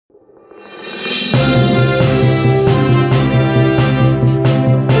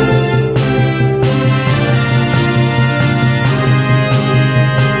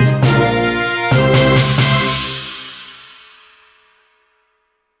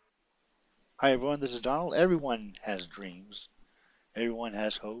Hi everyone, this is Donald. Everyone has dreams. Everyone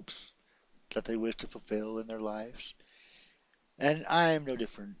has hopes that they wish to fulfill in their lives. And I am no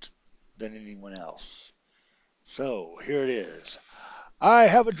different than anyone else. So here it is. I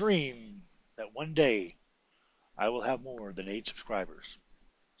have a dream that one day I will have more than 8 subscribers.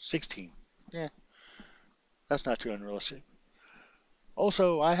 16. Yeah, that's not too unrealistic.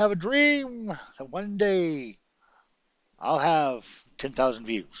 Also, I have a dream that one day I'll have 10,000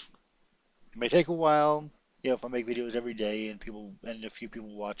 views. It may take a while, if I make videos every day and a few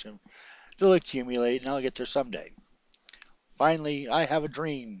people watch them. They'll accumulate and I'll get there someday. Finally, I have a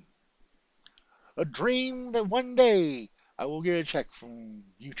dream. A dream that one day I will get a check from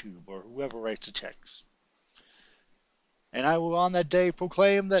YouTube or whoever writes the checks. And I will on that day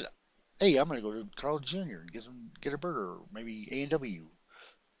proclaim that, hey, I'm going to go to Carl Jr. and get a burger, or maybe A&W.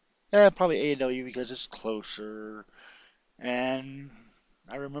 Yeah, probably A&W because it's closer. And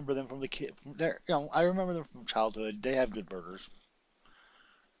I remember them from the kid. From there, I remember them from childhood. They have good burgers.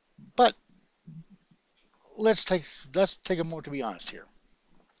 But let's take a moment to be honest here.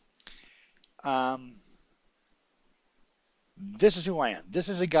 Um, this is who I am. This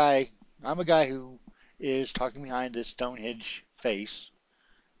is a guy. I'm a guy who is talking behind this Stonehenge face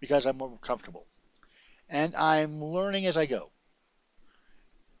because I'm more comfortable, and I'm learning as I go.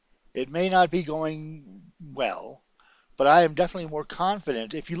 It may not be going well, but I am definitely more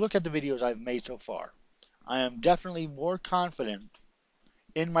confident. If you look at the videos I've made so far, I am definitely more confident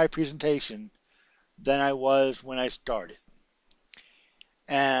in my presentation than I was when I started.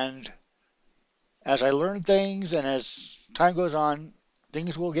 And as I learn things and as time goes on,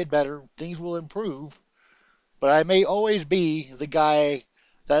 things will get better, things will improve, but I may always be the guy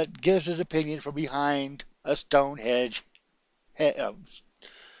that gives his opinion from behind a Stonehenge,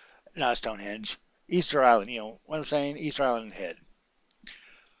 not Stonehenge, Easter Island, what I'm saying, Easter Island head.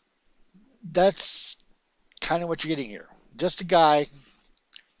 That's kind of what you're getting here. Just a guy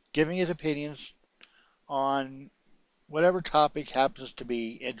giving his opinions on whatever topic happens to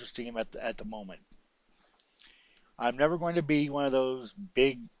be interesting him at the moment. I'm never going to be one of those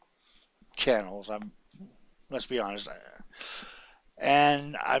big channels. Let's be honest.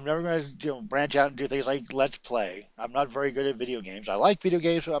 And I'm never going to branch out and do things like Let's Play. I'm not very good at video games. I like video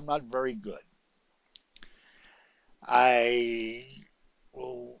games, but I'm not very good. I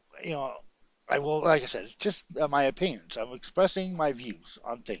will, like I said, it's just my opinions. I'm expressing my views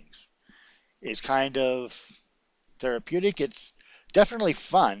on things. It's kind of therapeutic. It's definitely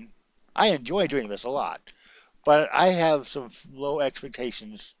fun. I enjoy doing this a lot. But I have some low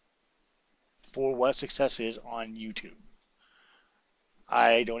expectations for what success is on YouTube.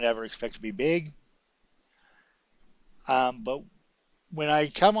 I don't ever expect to be big. But when I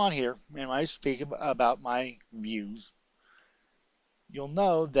come on here and I speak about my views, you'll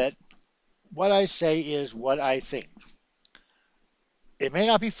know that what I say is what I think. It may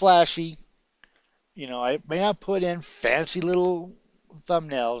not be flashy. I may not put in fancy little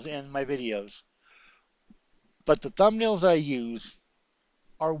thumbnails in my videos. But the thumbnails I use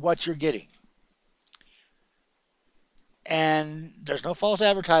are what you're getting. And there's no false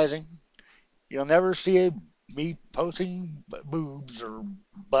advertising. You'll never see me posting boobs or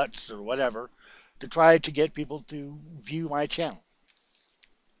butts or whatever to try to get people to view my channel.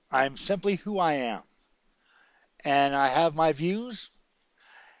 I'm simply who I am. And I have my views,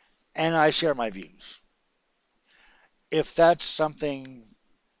 and I share my views. If that's something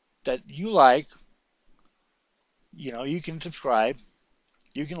that you like, you can subscribe,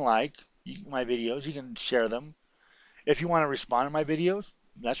 you can like my videos, you can share them. If you want to respond to my videos,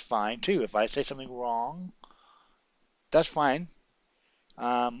 that's fine too. If I say something wrong, that's fine.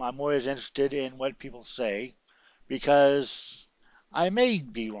 I'm always interested in what people say because I may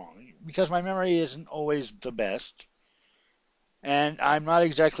be wrong, because my memory isn't always the best. And I'm not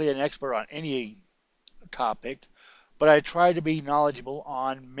exactly an expert on any topic, but I try to be knowledgeable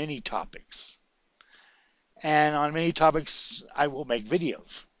on many topics. And on many topics, I will make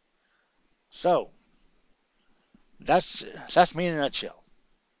videos. So, that's me in a nutshell.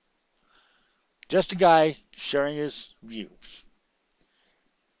 Just a guy sharing his views.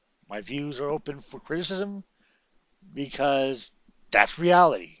 My views are open for criticism because that's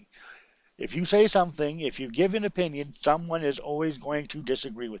reality. If you say something, if you give an opinion, someone is always going to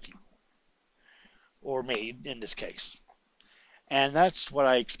disagree with you. Or me, in this case. And that's what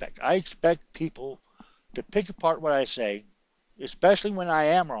I expect. I expect people to pick apart what I say, especially when I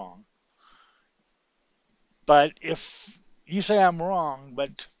am wrong. But if you say I'm wrong,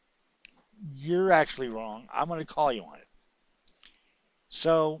 but you're actually wrong, I'm going to call you on it.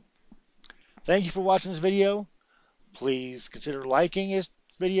 So, thank you for watching this video. Please consider liking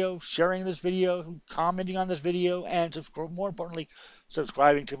video, sharing this video, commenting on this video, and more importantly,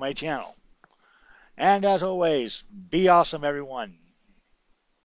 subscribing to my channel. And as always, be awesome, everyone.